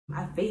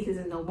My faith is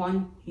in the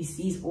one who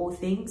sees all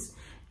things,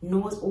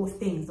 knows all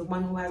things, the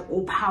one who has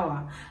all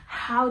power.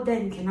 How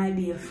then can I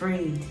be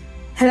afraid?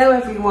 Hello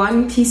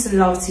everyone, peace and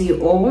love to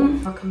you all.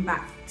 Welcome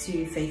back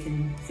to Faith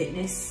and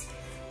Fitness.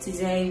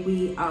 Today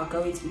we are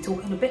going to be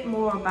talking a bit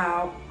more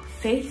about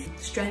faith,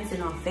 strength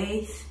in our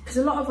faith. Because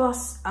a lot of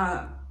us,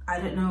 I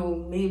don't know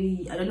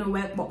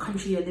what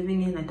country you're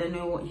living in, I don't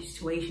know what your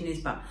situation is,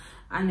 but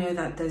I know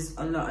that there's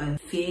a lot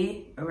of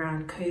fear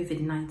around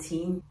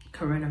COVID-19,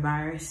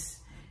 coronavirus.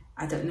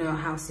 I don't know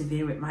how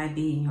severe it might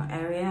be in your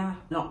area.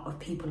 A lot of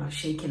people are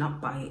shaken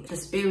up by it. The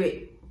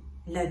Spirit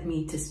led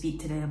me to speak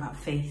today about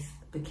faith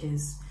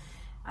because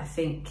I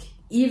think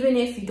even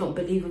if you don't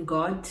believe in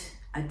God,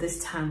 at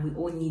this time we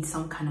all need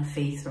some kind of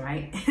faith,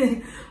 right?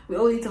 We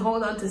all need to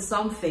hold on to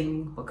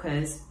something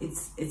because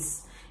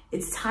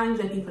it's times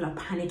when people are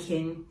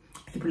panicking,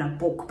 people are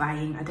bulk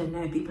buying, I don't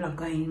know, people are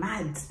going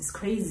mad. It's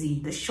crazy.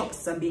 The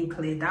shops are being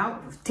cleared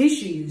out with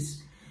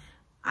tissues.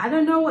 I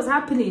don't know what's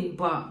happening,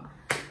 but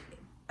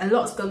a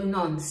lot's going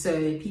on,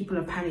 so people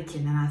are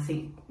panicking, and I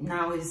think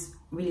now is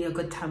really a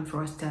good time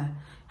for us to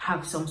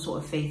have some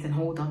sort of faith and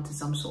hold on to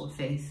some sort of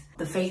faith.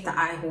 The faith that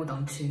I hold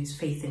on to is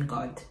faith in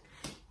God.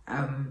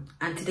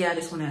 And today I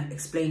just want to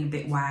explain a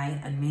bit why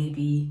and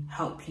maybe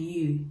help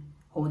you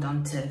hold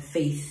on to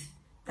faith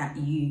that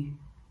you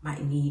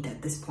might need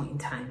at this point in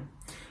time.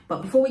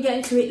 But before we get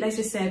into it, let's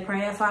just say a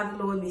prayer. Father,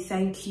 Lord, we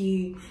thank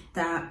you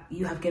that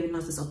you have given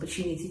us this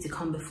opportunity to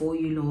come before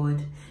you,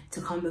 Lord, to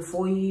come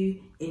before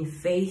you in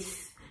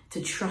faith,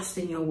 to trust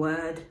in your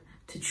word,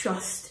 to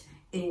trust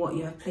in what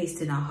you have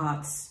placed in our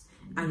hearts,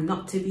 and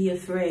not to be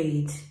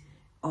afraid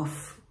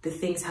of the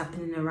things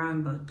happening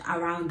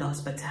around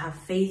us, but to have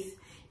faith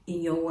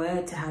in your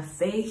word, to have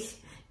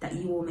faith that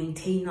you will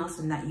maintain us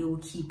and that you will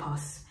keep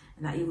us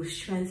and that you will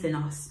strengthen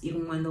us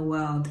even when the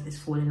world is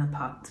falling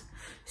apart.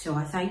 So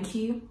I thank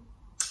you,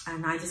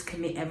 and I just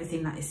commit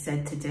everything that is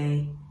said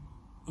today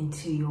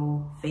into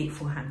your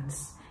faithful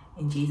hands.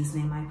 In Jesus'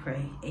 name I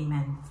pray,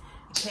 amen.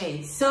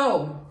 Okay,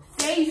 so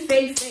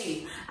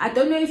faith. I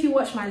don't know if you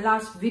watched my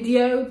last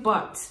video,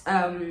 but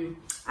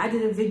I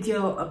did a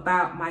video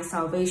about my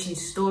salvation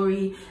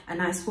story,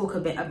 and I spoke a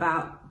bit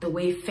about the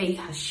way faith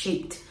has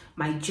shaped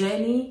my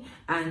journey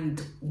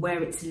and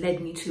where it's led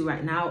me to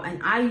right now.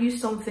 And I use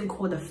something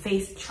called a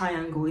faith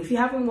triangle. If you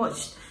haven't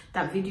watched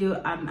that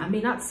video, I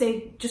mean, I'd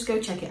say just go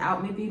check it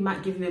out. Maybe it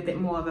might give you a bit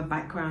more of a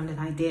background and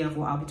idea of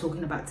what I'll be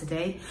talking about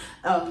today.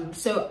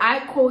 So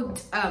I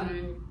called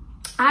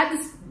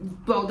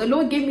the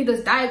Lord gave me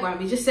this diagram.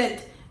 He just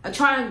said a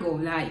triangle,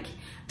 like,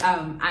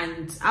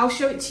 and I'll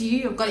show it to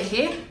you. I've got it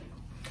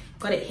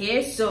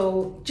here.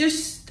 So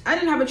I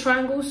didn't have a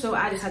triangle, so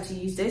I just had to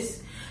use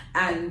this.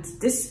 And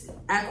this,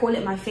 I call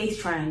it my faith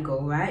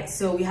triangle, right?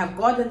 So we have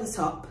God at the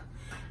top,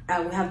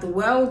 we have the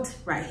world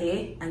right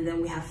here, and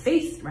then we have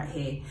faith right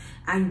here.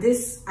 And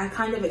this, I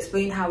kind of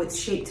explained how it's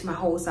shaped my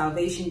whole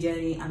salvation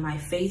journey and my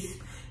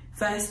faith,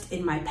 first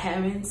in my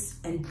parents,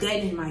 and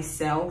then in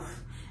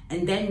myself,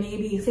 and then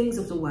maybe things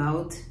of the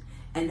world,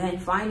 and then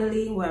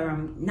finally where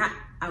I'm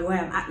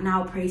at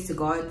now, praise to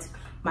God,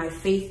 my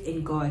faith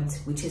in God,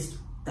 which is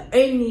the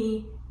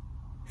only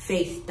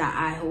faith that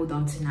I hold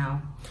on to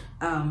now.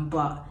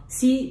 But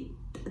see,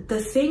 the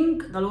thing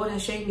the Lord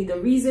has shown me, the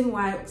reason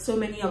why so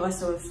many of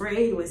us are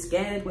afraid, we're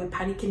scared, we're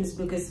panicking, is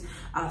because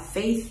our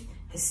faith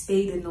has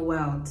stayed in the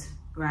world,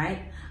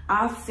 right?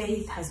 Our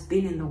faith has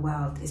been in the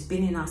world. It's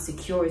been in our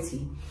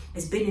security.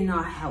 It's been in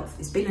our health.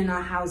 It's been in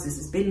our houses.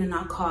 It's been in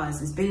our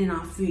cars. It's been in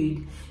our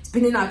food. It's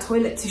been in our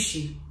toilet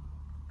tissue.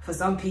 For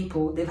some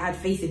people, they've had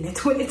faith in their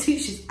toilet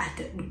tissues. I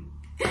don't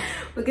know.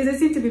 Because they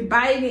seem to be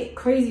buying it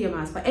crazy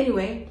amounts. But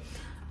anyway,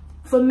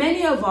 for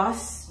many of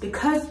us,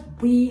 because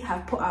we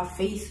have put our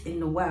faith in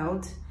the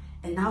world,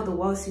 and now the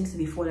world seems to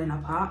be falling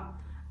apart,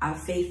 our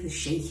faith is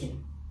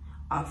shaken.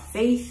 Our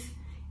faith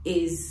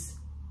is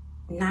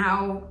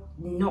now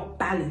not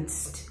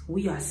balanced.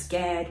 We are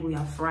scared, we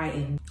are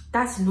frightened.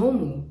 That's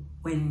normal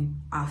when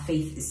our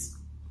faith is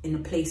in a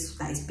place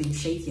that is being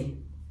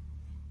shaken,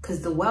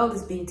 because the world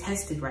is being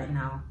tested right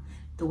now.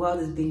 The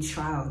world is being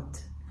trialed.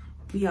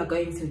 We are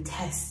going through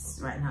tests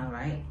right now,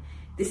 right?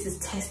 This is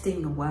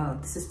testing the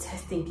world. This is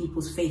testing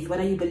people's faith.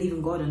 Whether you believe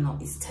in God or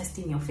not, it's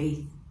testing your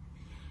faith,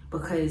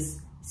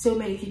 because so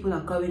many people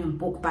are going and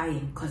bulk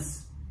buying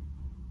because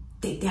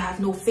they have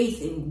no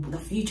faith in the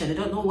future. They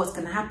don't know what's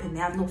going to happen. They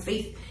have no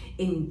faith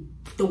in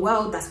the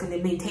world that's going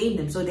to maintain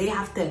them. So they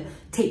have to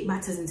take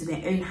matters into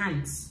their own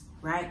hands,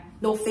 right?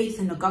 No faith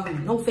in the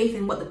government. No faith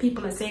in what the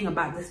people are saying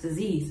about this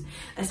disease.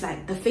 It's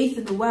like the faith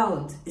in the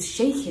world is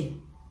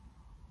shaking.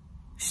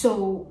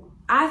 So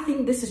I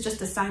think this is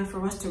just a sign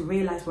for us to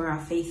realize where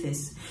our faith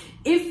is.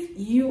 If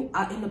you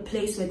are in a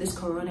place where this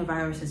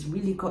coronavirus has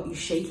really got you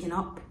shaken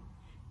up,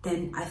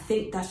 then I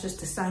think that's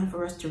just a sign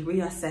for us to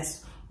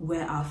reassess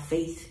where our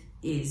faith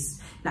is.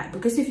 Like,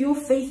 because if your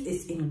faith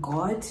is in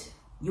God,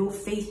 your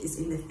faith is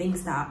in the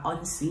things that are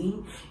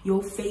unseen,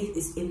 your faith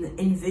is in the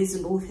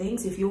invisible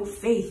things, if your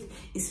faith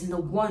is in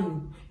the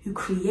one who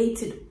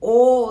created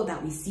all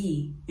that we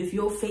see, if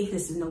your faith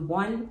is in the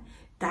one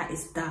that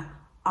is the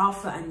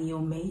Alpha and the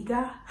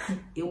Omega,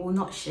 it will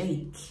not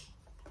shake.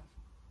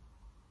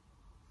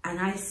 And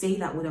I say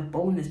that with a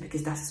boldness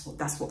because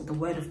that's what the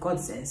word of God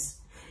says.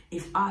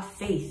 If our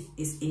faith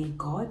is in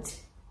God,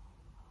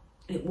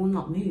 it will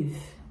not move.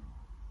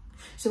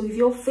 So if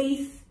your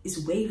faith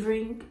is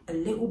wavering a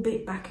little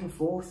bit back and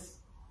forth,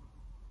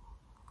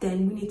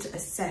 then we need to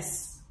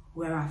assess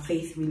where our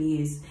faith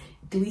really is.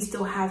 Do we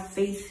still have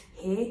faith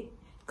here?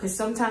 Because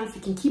sometimes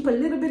we can keep a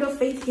little bit of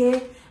faith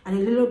here and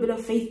a little bit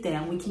of faith there,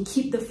 and we can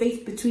keep the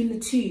faith between the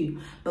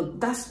two. But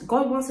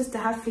God wants us to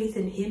have faith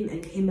in him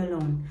and him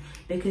alone,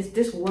 because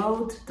this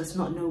world does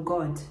not know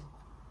God.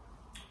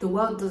 The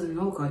world doesn't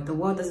know God. The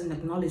world doesn't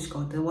acknowledge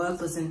God. The world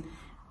doesn't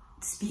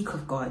speak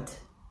of God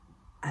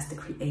as the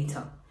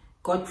creator.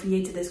 God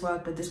created this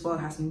world, but this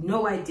world has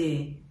no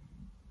idea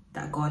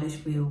that God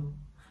is real.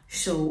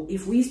 So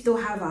if we still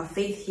have our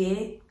faith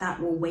here, that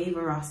will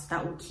waver us,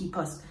 that will keep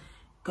us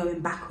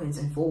going backwards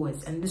and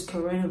forwards. And this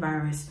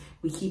coronavirus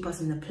will keep us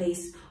in the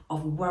place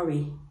of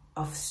worry,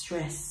 of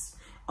stress,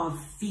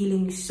 of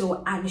feeling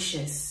so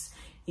anxious,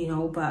 you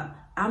know. But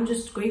I'm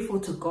just grateful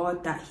to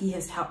God that he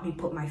has helped me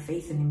put my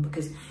faith in him,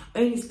 because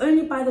it's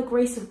only by the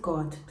grace of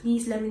God.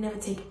 Please let me never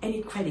take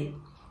any credit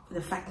for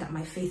the fact that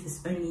my faith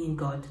is only in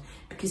God,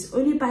 because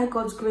only by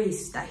God's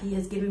grace that he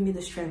has given me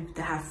the strength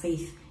to have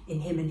faith in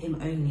him and him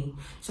only.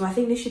 So I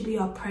think this should be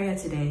our prayer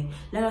today.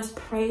 Let us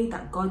pray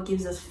that God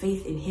gives us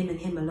faith in him and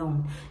him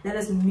alone. Let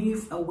us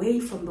move away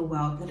from the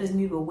world. Let us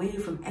move away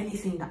from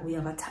anything that we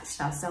have attached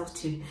ourselves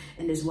to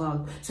in this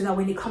world, so that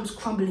when it comes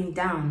crumbling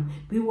down,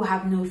 we will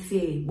have no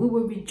fear. We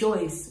will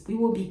rejoice. We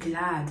will be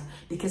glad,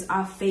 because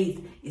our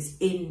faith is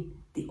in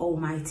the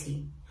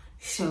Almighty.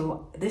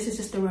 So this is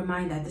just a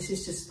reminder. This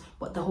is just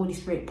what the Holy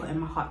Spirit put in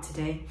my heart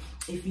today.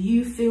 If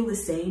you feel the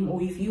same,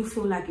 or if you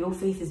feel like your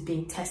faith is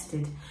being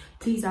tested,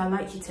 please, I'd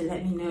like you to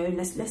let me know.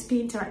 Let's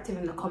be interactive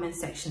in the comment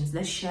sections.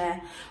 Let's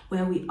share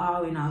where we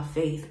are in our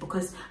faith,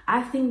 because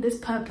I think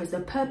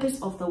the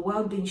purpose of the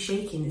world being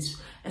shaken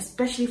is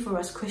especially for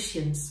us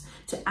Christians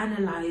to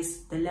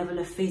analyze the level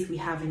of faith we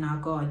have in our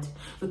God,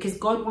 because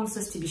God wants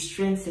us to be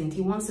strengthened. He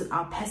wants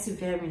our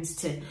perseverance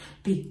to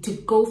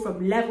go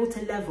from level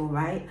to level,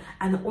 right?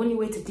 And the only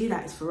way to do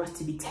that is for us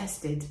to be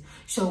tested.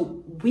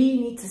 So we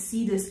need to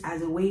see this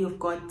as a way of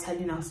God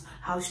telling us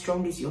how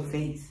strong is your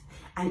faith.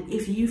 And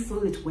if you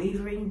feel it's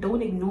wavering,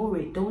 don't ignore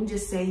it. Don't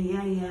just say,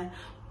 yeah.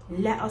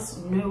 Let us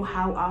know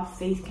how our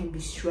faith can be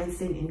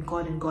strengthened in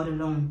God and God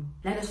alone.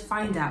 Let us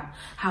find out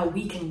how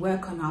we can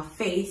work on our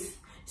faith,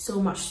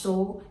 so much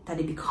so that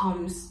it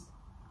becomes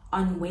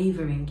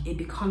unwavering. It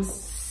becomes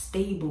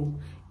stable,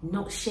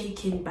 not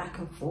shaking back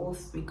and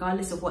forth,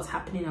 regardless of what's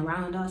happening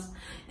around us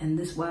in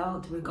this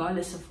world,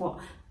 regardless of what,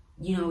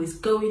 you know, is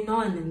going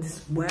on in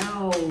this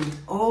world.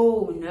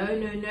 Oh, no,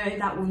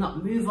 that will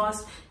not move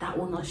us. That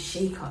will not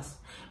shake us,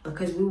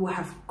 because we will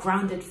have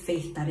grounded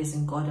faith that is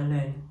in God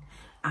alone.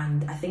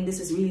 And I think this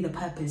is really the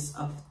purpose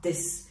of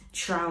this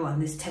trial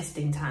and this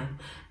testing time.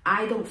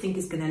 I don't think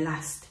it's going to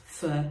last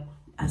for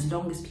as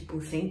long as people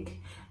think.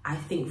 I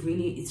think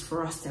really it's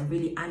for us to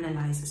really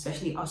analyze,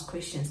 especially us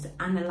Christians, to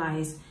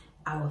analyze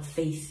our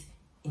faith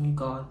in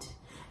God.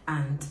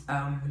 And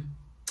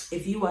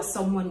if you are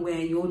someone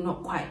where you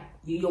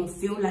don't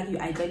feel like you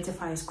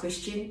identify as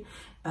Christian,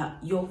 but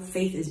your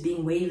faith is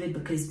being wavered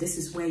because this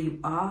is where you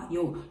are,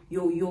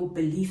 your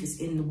belief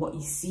is in what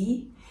you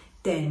see,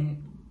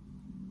 then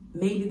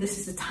maybe this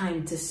is the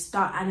time to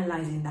start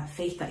analyzing that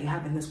faith that you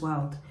have in this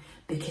world,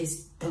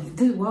 because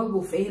the world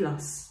will fail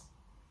us.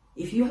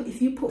 If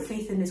you put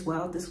faith in this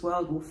world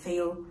will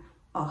fail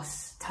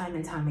us time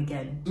and time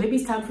again. Maybe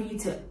it's time for you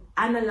to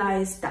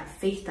analyze that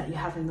faith that you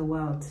have in the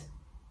world,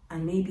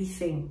 and maybe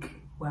think,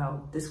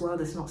 well, this world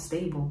is not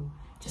stable.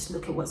 Just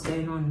look at what's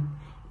going on.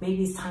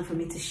 Maybe it's time for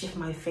me to shift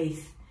my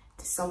faith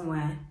to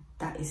somewhere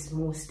that is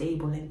more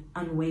stable and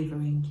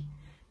unwavering,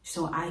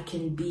 so I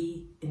can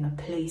be in a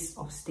place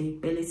of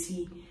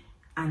stability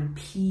and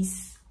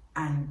peace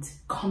and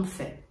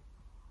comfort,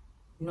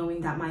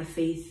 knowing that my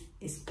faith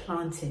is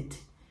planted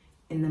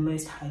in the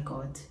Most High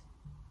God.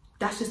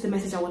 That's just the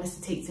message I want us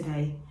to take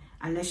today.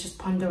 And let's just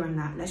ponder on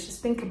that. Let's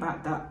just think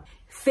about that.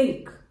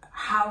 Think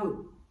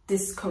how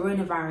this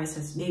coronavirus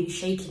has maybe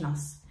shaken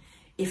us.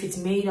 If it's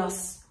made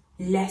us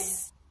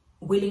less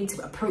willing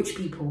to approach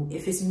people,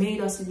 if it's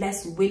made us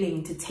less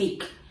willing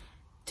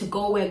to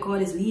go where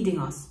God is leading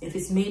us, if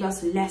it's made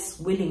us less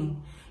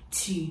willing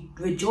to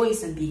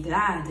rejoice and be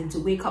glad and to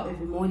wake up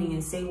every morning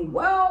and say,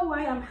 well,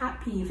 I am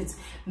happy, if it's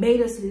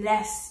made us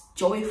less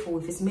joyful,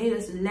 if it's made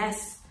us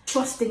less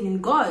trusting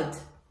in God,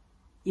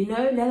 you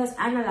know, let us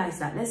analyze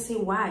that. Let's say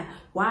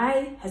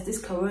why has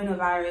this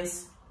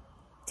coronavirus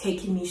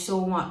taken me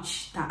so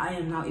much that I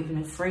am now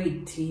even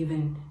afraid to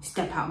even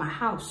step out my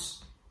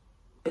house?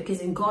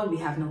 Because in God we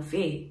have no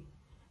fear.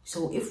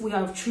 So if we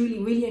are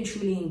really and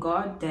truly in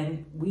God,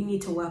 then we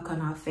need to work on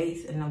our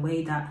faith in a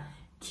way that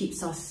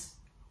keeps us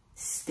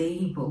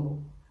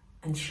stable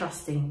and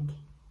trusting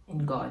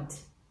in God.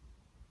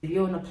 If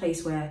you're in a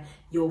place where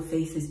your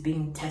faith is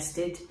being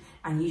tested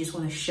and you just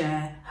want to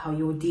share how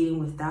you're dealing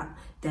with that,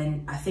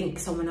 then I think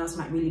someone else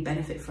might really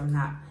benefit from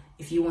that.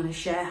 If you want to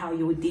share how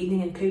you're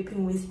dealing and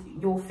coping with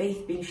your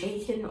faith being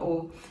shaken,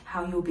 or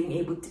how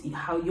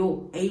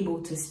you're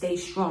able to stay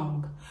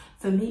strong.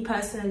 For me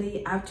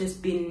personally, I've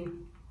just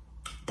been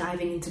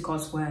diving into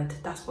God's word.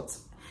 That's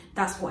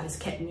what has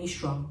kept me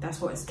strong. That's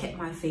what has kept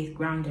my faith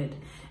grounded.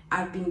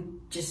 I've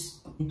been just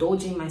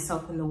indulging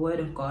myself in the word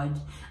of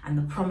God and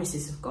the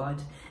promises of God,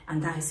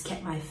 and that has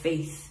kept my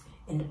faith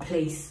in a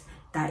place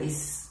that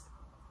is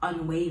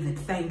unwavered,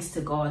 thanks to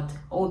God,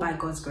 all by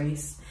God's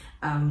grace.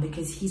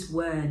 Because his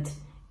word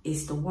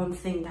is the one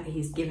thing that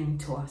he's given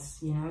to us,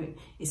 you know.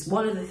 It's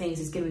one of the things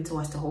he's given to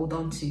us to hold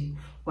on to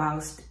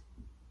whilst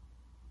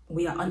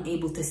we are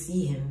unable to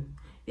see him,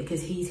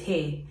 because he's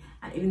here.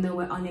 And even though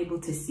we're unable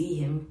to see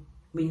him,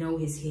 we know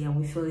he's here and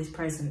we feel his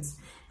presence,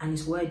 and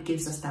his word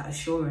gives us that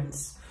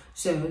assurance.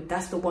 So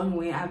that's the one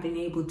way I've been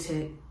able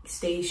to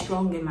stay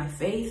strong in my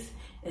faith,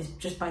 is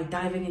just by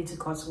diving into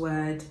God's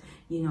word,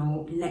 you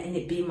know, letting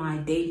it be my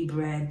daily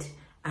bread,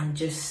 and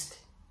just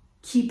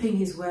keeping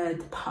his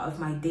word part of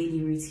my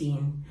daily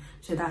routine.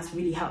 So that's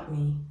really helped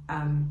me.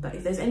 But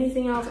if there's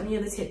anything else, any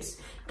other tips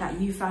that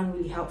you found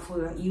really helpful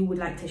that you would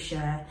like to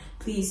share,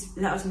 please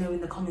let us know in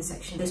the comment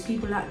section. There's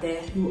people out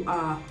there who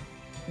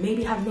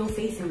maybe have no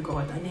faith in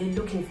God, and they're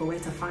looking for where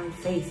to find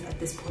faith at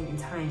this point in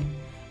time,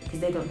 because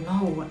they don't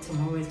know what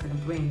tomorrow is going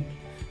to bring.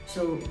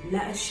 So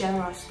let us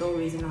share our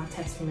stories and our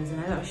testimonies, and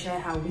let us share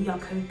how we are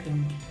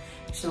coping.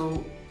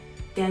 So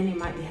then it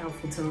might be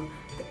helpful to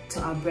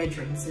our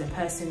brethren, so the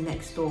person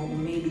next door who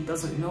maybe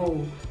doesn't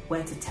know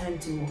where to turn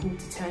to or who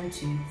to turn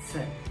to for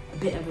a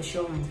bit of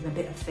assurance and a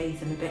bit of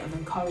faith and a bit of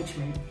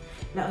encouragement.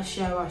 Let us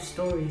share our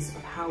stories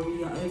of how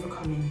we are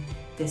overcoming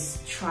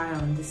this trial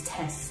and this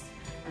test,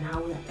 and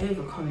how we are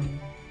overcoming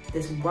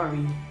this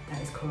worry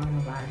that is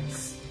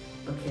coronavirus.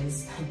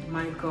 Because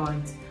my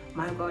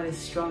God is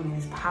strong and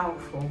is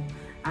powerful,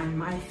 and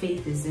my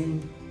faith is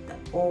in the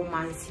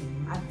Almighty.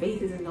 My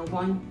faith is in the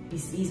one who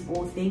sees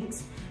all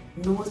things,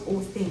 knows all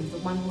things, the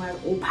one who has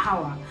all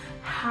power.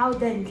 How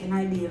then can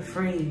I be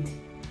afraid?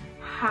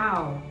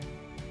 How?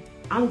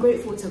 I'm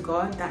grateful to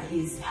God that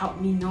he's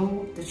helped me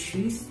know the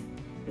truth,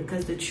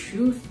 because the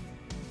truth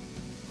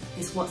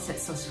is what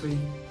sets us free.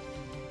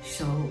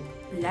 So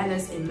let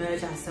us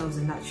immerse ourselves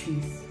in that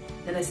truth.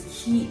 Let us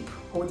keep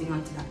holding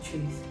on to that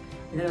truth.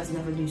 Let us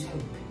never lose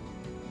hope,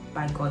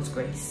 by God's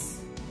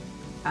grace.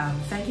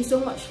 Thank you so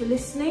much for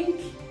listening.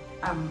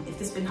 If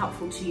this has been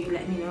helpful to you,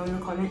 let me know in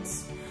the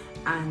comments.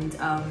 And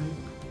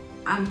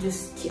I'll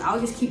just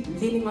keep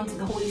leaning onto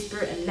the Holy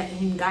Spirit and letting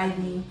him guide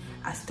me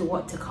as to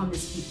what to come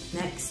this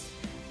week next.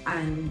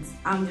 And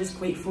I'm just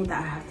grateful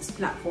that I have this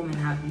platform and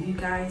have you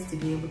guys to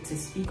be able to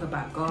speak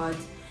about God,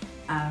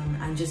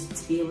 and just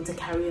to be able to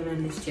carry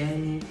on this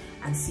journey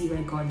and see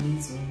where God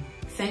leads me.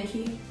 Thank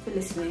you for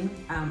listening.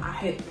 I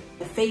hope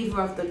the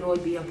favor of the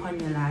Lord be upon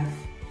your life,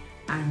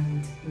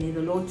 and may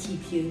the Lord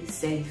keep you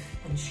safe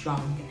and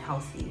strong and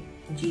healthy.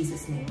 In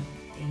Jesus' name,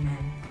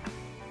 amen.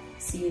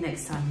 See you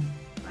next time.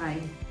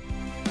 Bye.